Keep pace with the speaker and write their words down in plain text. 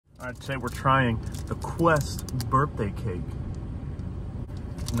Alright, today we're trying the Quest birthday cake.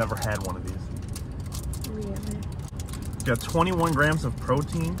 Never had one of these. Really? Got 21 grams of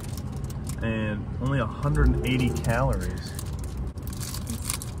protein and only 180 calories.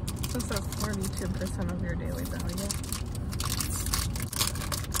 This is 42% of your daily value.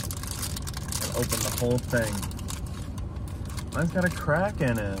 Gotta open the whole thing. Mine's got a crack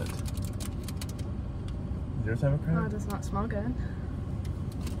in it. Does yours have a crack? Oh, it does not smell good.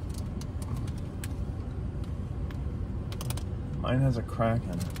 Mine has a crack in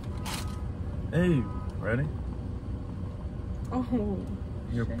it. Hey, ready? Oh,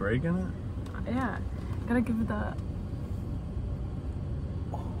 You're shit. breaking it? Yeah. Gotta give it the...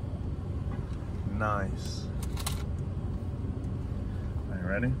 Nice. Are you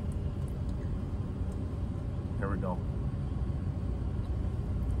ready? Here we go.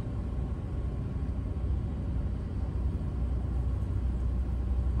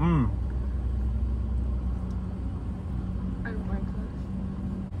 Mmm. I don't like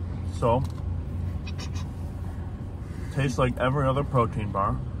this. So, tastes like every other protein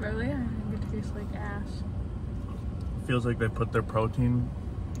bar. Really? I think it tastes like ash. Feels like they put their protein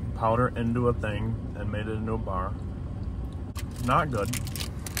powder into a thing and made it into a bar. Not good.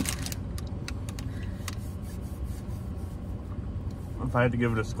 If I had to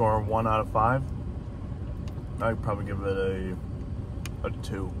give it a score of 1 out of 5, I'd probably give it a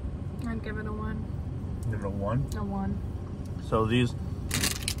 2. I'd give it a 1. Give it a 1? A 1. So these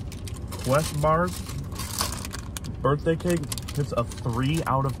Quest bars birthday cake hits a 3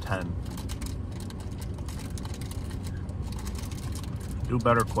 out of 10. Do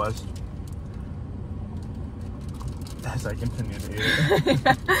better, Quest. As I continue to eat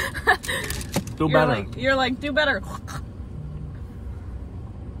it. Do better. You're like, do better.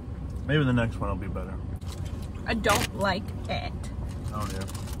 Maybe the next one will be better. I don't like it. Oh yeah.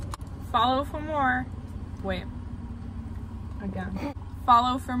 Follow for more. Wait. Again.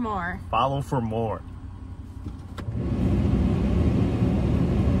 Follow for more. Follow for more.